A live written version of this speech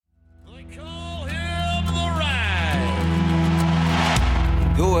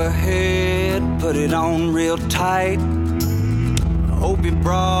ahead, put it on real tight. Hope you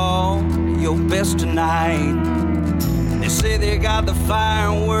brought your best tonight. They say they got the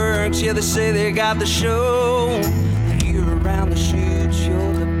fireworks, yeah, they say they got the show. You're around the shoots,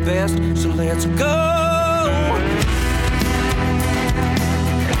 you're the best, so let's go.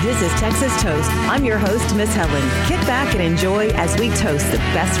 This is Texas Toast. I'm your host, Miss Helen. Kick back and enjoy as we toast the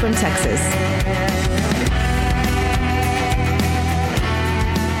best from Texas.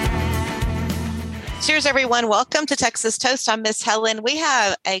 Cheers, everyone. Welcome to Texas Toast. I'm Miss Helen. We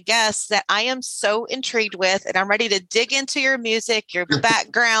have a guest that I am so intrigued with, and I'm ready to dig into your music, your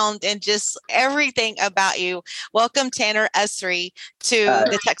background, and just everything about you. Welcome, Tanner Usrey, to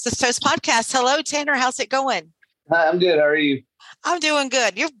the Texas Toast podcast. Hello, Tanner. How's it going? Hi, I'm good. How are you? I'm doing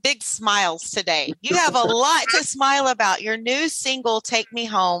good. You have big smiles today. You have a lot to smile about. Your new single, Take Me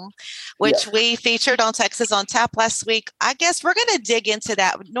Home, which we featured on Texas on Tap last week. I guess we're going to dig into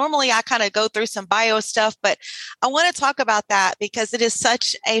that. Normally, I kind of go through some bio stuff, but I want to talk about that because it is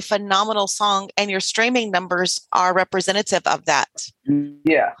such a phenomenal song and your streaming numbers are representative of that.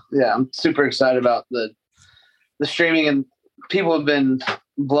 Yeah. I'm super excited about the streaming, and people have been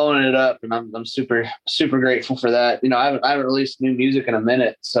blowing it up, and I'm super grateful for that. You know, I haven't released new music in a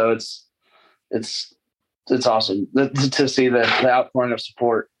minute, so it's awesome to see the outpouring of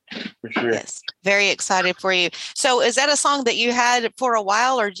support, for sure. Yes, very excited for you. So is that a song that you had for a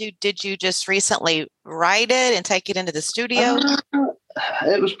while, or did you just recently write it and take it into the studio?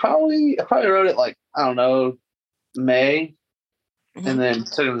 It was I probably wrote it like, I don't know, May, and then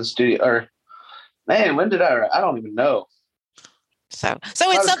took it to the studio. Or man, when did I write? I don't even know. So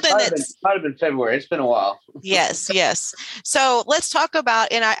it's something that's might have been February. It's been a while. Yes. So let's talk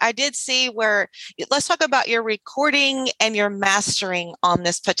about, and I did see let's talk about your recording and your mastering on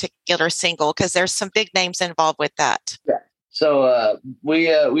this particular single, because there's some big names involved with that. Yeah. So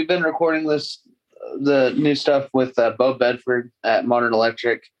we've been recording the new stuff with Bo Bedford at Modern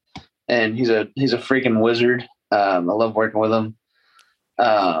Electric, and he's a freaking wizard. I love working with him.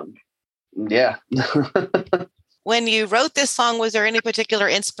 Yeah. When you wrote this song, was there any particular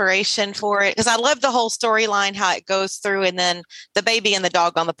inspiration for it? Because I love the whole storyline, how it goes through, and then the baby and the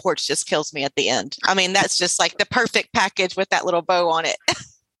dog on the porch just kills me at the end. I mean, that's just like the perfect package with that little bow on it.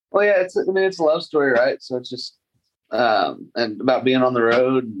 Well, yeah, it's a love story, right? So it's just and about being on the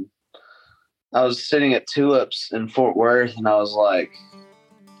road. And I was sitting at Tulips in Fort Worth, and I was like,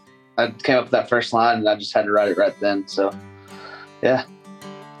 I came up with that first line, and I just had to write it right then. So, yeah.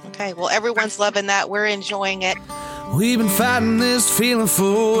 Okay, well, everyone's loving that. We're enjoying it. We've been fighting this feeling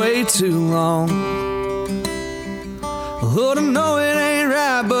for way too long. Lord, I know it ain't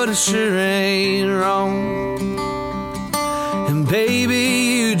right, but it sure ain't wrong. And baby,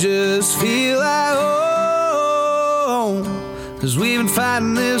 you just feel like home, 'cause we've been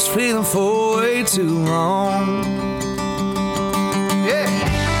fighting this feeling for way too long. Yeah.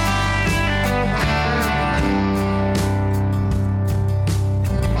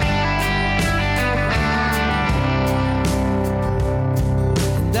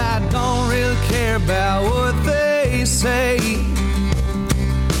 About what they say,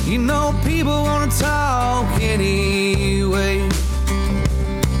 you know, people wanna talk anyway,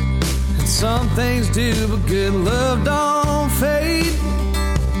 and some things do, but good love don't fade.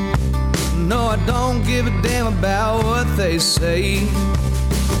 No, I don't give a damn about what they say.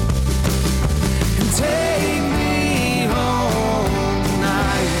 And take me home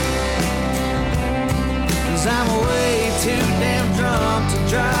tonight, 'cause I'm way too damn drunk to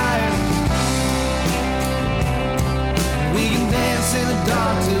drive. We can dance in the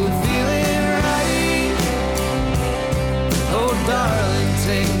dark till we feel it right. Oh, darling,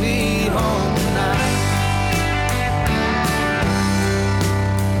 take me home tonight.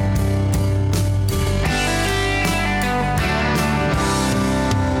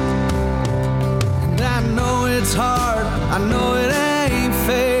 And I know it's hard, I know it ain't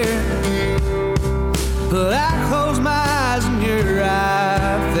fair, but I close my eyes and you're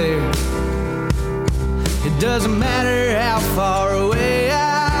right there. It doesn't matter how far away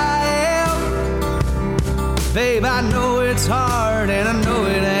I am, babe, I know it's hard and I know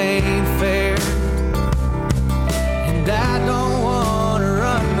it ain't fair. And I don't want to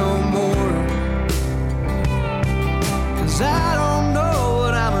run no more, 'cause I don't know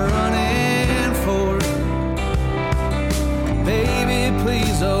what I'm running for. Baby,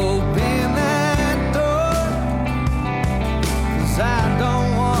 please open that door, 'cause I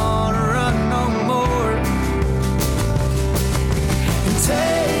don't want to run no more. And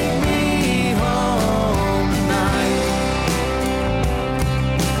take me home tonight.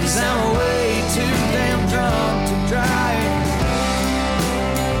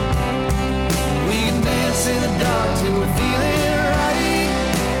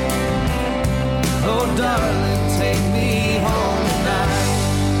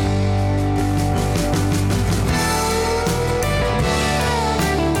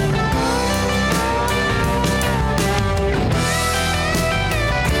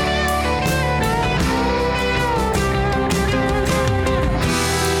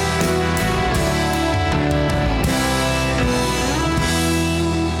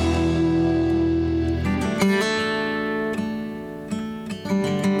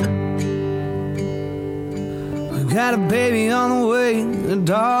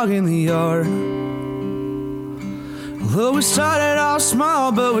 dog in the yard. Well, we started off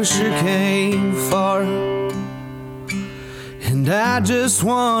small, but we sure came far. And I just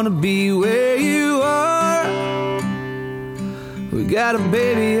want to be where you are. We got a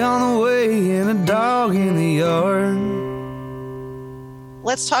baby on the way and a dog in the yard.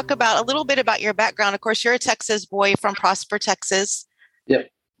 Let's talk about a little bit about your background. Of course, you're a Texas boy from Prosper, Texas. Yep.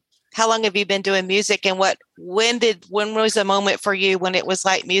 How long have you been doing music, and when was the moment for you when it was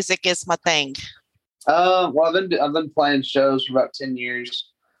like music is my thing? Well, I've been playing shows for about 10 years.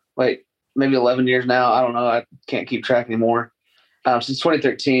 Wait, maybe 11 years now. I don't know. I can't keep track anymore. Since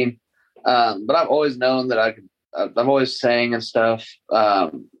 2013. But I've always known that I've always sang and stuff.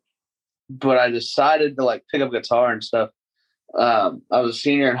 But I decided to like pick up guitar and stuff. I was a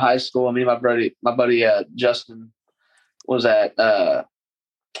senior in high school. Me and my buddy Justin was at I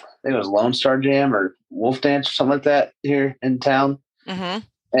think it was Lone Star Jam or Wolf Dance or something like that here in town. Mm-hmm.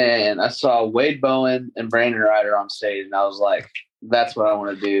 And I saw Wade Bowen and Brandon Ryder on stage, and I was like, that's what I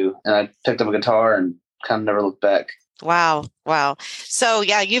want to do. And I picked up a guitar and kind of never looked back. Wow. So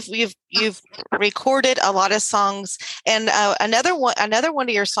yeah, you've recorded a lot of songs, and another one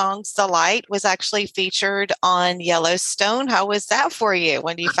of your songs, "The Light," was actually featured on Yellowstone. How was that for you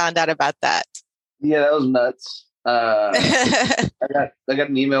when you found out about that? Yeah, that was nuts. I got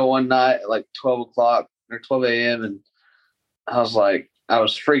an email one night at like 12 o'clock or 12 a.m. and I was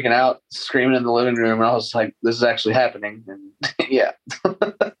freaking out, screaming in the living room, and I was like, this is actually happening. And yeah.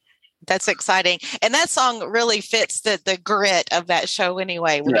 That's exciting. And that song really fits the grit of that show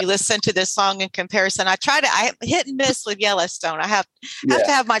anyway. When you listen to this song in comparison, I hit and miss with Yellowstone. I have to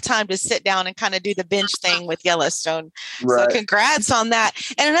have my time to sit down and kind of do the binge thing with Yellowstone. Right. So congrats on that.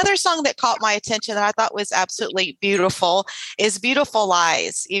 And another song that caught my attention that I thought was absolutely beautiful is Beautiful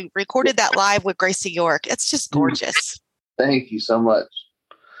Lies. You recorded that live with Gracie York. It's just gorgeous. Thank you so much.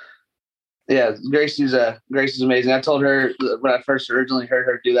 Yeah, Gracie's amazing. I told her when I first originally heard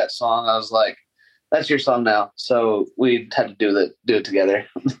her do that song, I was like, that's your song now. So we had to do it together.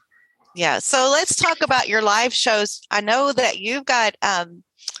 Yeah. So let's talk about your live shows. I know that you've got,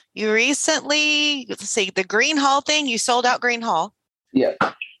 you recently, the Green Hall thing, you sold out Green Hall. Yeah.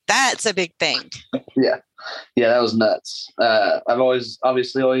 That's a big thing. Yeah. Yeah, that was nuts. I've always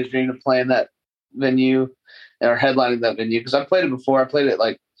dreamed of playing that venue or headlining that venue because I played it before. I played it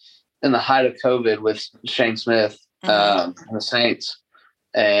like in the height of COVID with Shane Smith and the Saints,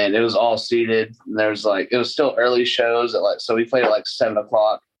 and it was all seated. And it was still early shows so we played at like 7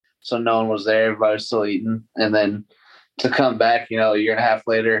 o'clock, so no one was there. Everybody was still eating, and then to come back, a year and a half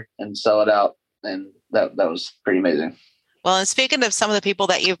later and sell it out, and that was pretty amazing. Well, and speaking of some of the people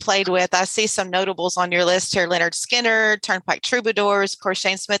that you've played with, I see some notables on your list here: Leonard Skinner, Turnpike Troubadours, of course,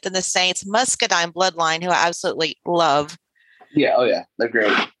 Shane Smith and the Saints, Muscadine Bloodline, who I absolutely love. Yeah, oh yeah, they're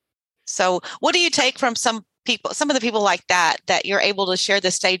great. So what do you take from some of the people like that you're able to share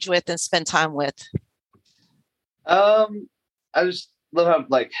the stage with and spend time with? I just love how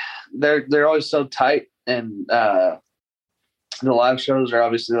they're always so tight, and the live shows are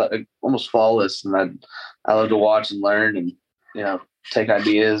obviously almost flawless, and I love to watch and learn and take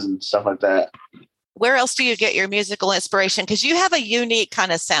ideas and stuff like that. Where else do you get your musical inspiration? Because you have a unique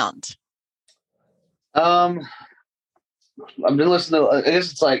kind of sound. I've been listening to, I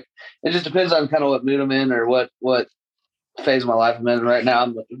guess it just depends on kind of what mood I'm in or what phase of my life I'm in. Right now,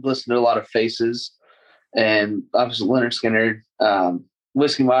 I'm listening to a lot of Faces, and obviously Leonard Skinner.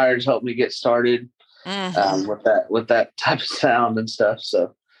 Whiskey Myers helped me get started with that type of sound and stuff.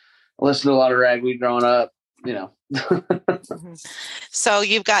 So I listened to a lot of Ragweed growing up, So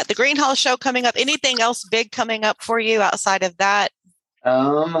you've got the Green Hall show coming up. Anything else big coming up for you outside of that?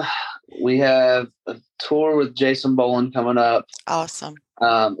 We have a tour with Jason Boland coming up. Awesome.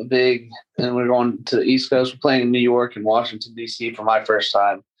 And we're going to the East Coast. We're playing in New York and Washington, D.C. for my first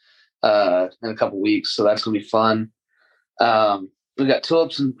time in a couple weeks. So that's going to be fun. We got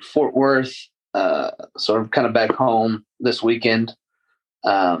Tulips in Fort Worth. So we're kind of back home this weekend.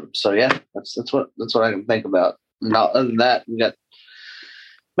 So yeah, that's what I can think about. And other than that, we got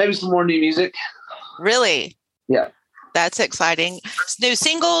maybe some more new music. Really? Yeah. That's exciting. New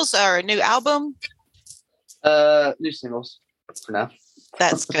singles or a new album? New singles for now.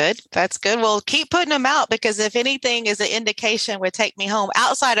 That's good. That's good. Well, keep putting them out, because if anything is an indication with Take Me Home,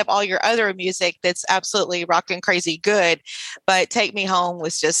 outside of all your other music that's absolutely rocking crazy good, but Take Me Home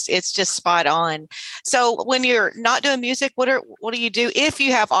it's just spot on. So when you're not doing music, what do you do if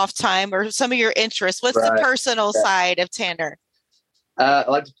you have off time or some of your interests? What's the personal side of Tanner? I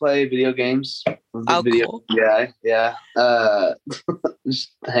like to play video games. Cool. Yeah.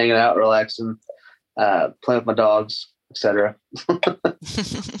 Just hanging out, relaxing, playing with my dogs. etc.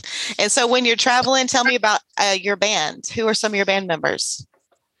 And so when you're traveling, tell me about your band. Who are some of your band members?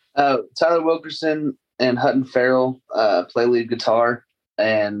 Tyler Wilkerson and Hutton Farrell play lead guitar,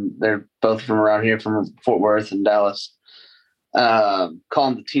 and they're both from around here, from Fort Worth and Dallas. Call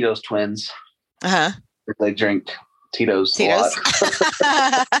them the Tito's twins. They drink Tito's a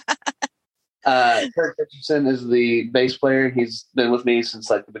lot. Kirk Richardson is the bass player. He's been with me since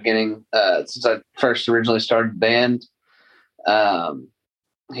like the beginning, since I first originally started the band.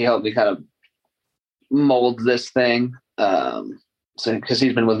 He helped me kind of mold this thing. So because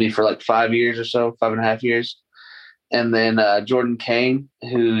he's been with me for like 5 years or so, 5.5 years. And then Jordan Kane,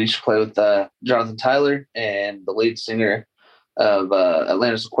 who used to play with Jonathan Tyler, and the lead singer of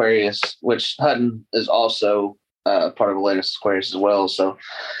Atlantis Aquarius, which Hutton is also part of Atlantis Aquarius as well. So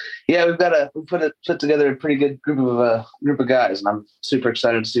yeah, we put together a pretty good group of guys, and I'm super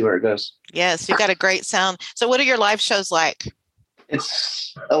excited to see where it goes. Yes, you've got a great sound. So what are your live shows like?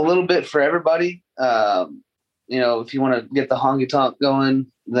 It's a little bit for everybody. If you want to get the honky tonk going,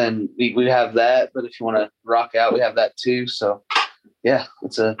 then we have that. But if you want to rock out, we have that too. So yeah,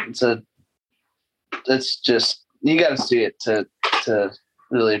 it's just, you got to see it to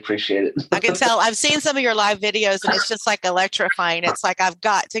really appreciate it. I can tell. I've seen some of your live videos, and it's just like electrifying. It's like, I've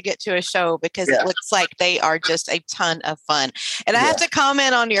got to get to a show because it looks like they are just a ton of fun. And I have to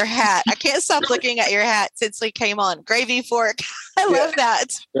comment on your hat. I can't stop looking at your hat since we came on. Gravy Fork. I love that.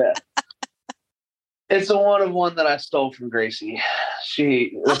 Yeah. It's a one of one that I stole from Gracie.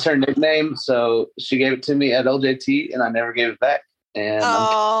 That's her nickname, so she gave it to me at LJT, and I never gave it back. And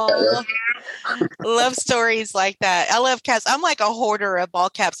love stories like that. I love caps. I'm like a hoarder of ball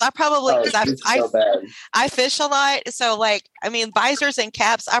caps. I probably, I fish a lot, so like, I mean, visors and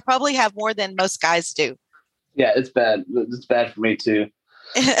caps, I probably have more than most guys do. Yeah, it's bad. It's bad for me too.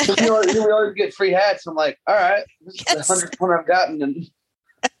 We always get free hats. I'm like, all right, this is the 100th one I've gotten in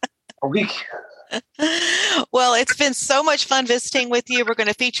a week. Well, it's been so much fun visiting with you. We're going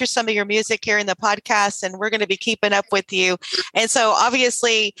to feature some of your music here in the podcast, and we're going to be keeping up with you. And so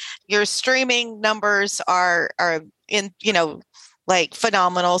obviously your streaming numbers are in, like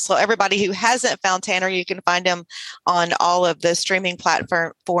phenomenal. So everybody who hasn't found Tanner, you can find him on all of the streaming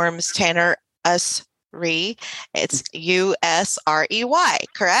platforms. Tanner Usrey. It's Usrey,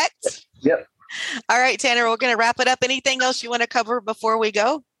 correct? Yep. All right, Tanner, we're going to wrap it up. Anything else you want to cover before we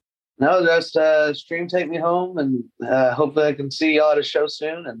go? No, just stream Take Me Home, and hopefully I can see y'all at a show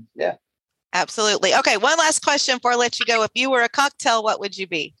soon. And yeah. Absolutely. Okay, one last question before I let you go. If you were a cocktail, what would you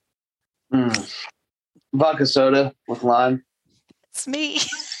be? Vodka soda with lime. It's me.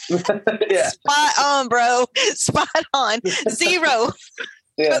 Yeah. Spot on, bro. Spot on. Zero.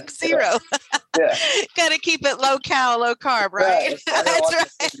 Yeah. Coke zero. Yeah. Got to keep it low cal, low carb, right? Yeah,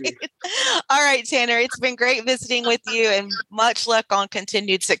 that's right. All right, Tanner. It's been great visiting with you, and much luck on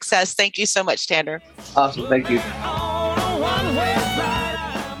continued success. Thank you so much, Tanner. Awesome. Thank you.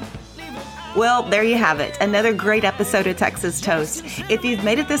 Well, there you have it. Another great episode of Texas Toast. If you've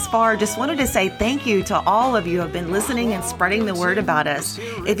made it this far, just wanted to say thank you to all of you who have been listening and spreading the word about us.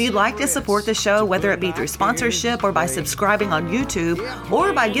 If you'd like to support the show, whether it be through sponsorship or by subscribing on YouTube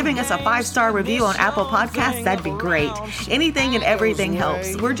or by giving us a 5-star review on Apple Podcasts, that'd be great. Anything and everything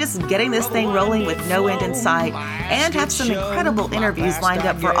helps. We're just getting this thing rolling with no end in sight, and have some incredible interviews lined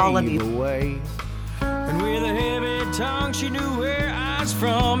up for all of you. And with a heavy tongue, she knew where I was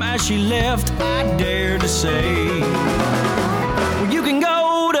from. As she left, I dare to say, well, you can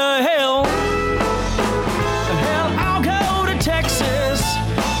go to hell. Hell, I'll go to Texas.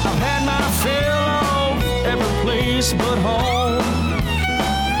 I've had my fill of every place but home.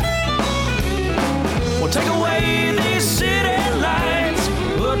 Well, take away these city lights,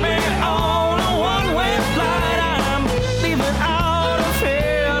 put me on a one-way flight. I'm leaving out of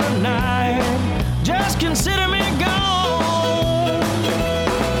here tonight. Just consider me gone.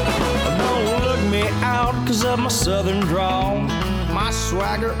 Don't look me out 'cause of my southern drawl, my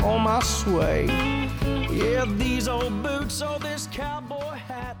swagger or my sway. Yeah, these old boots or this cowboy.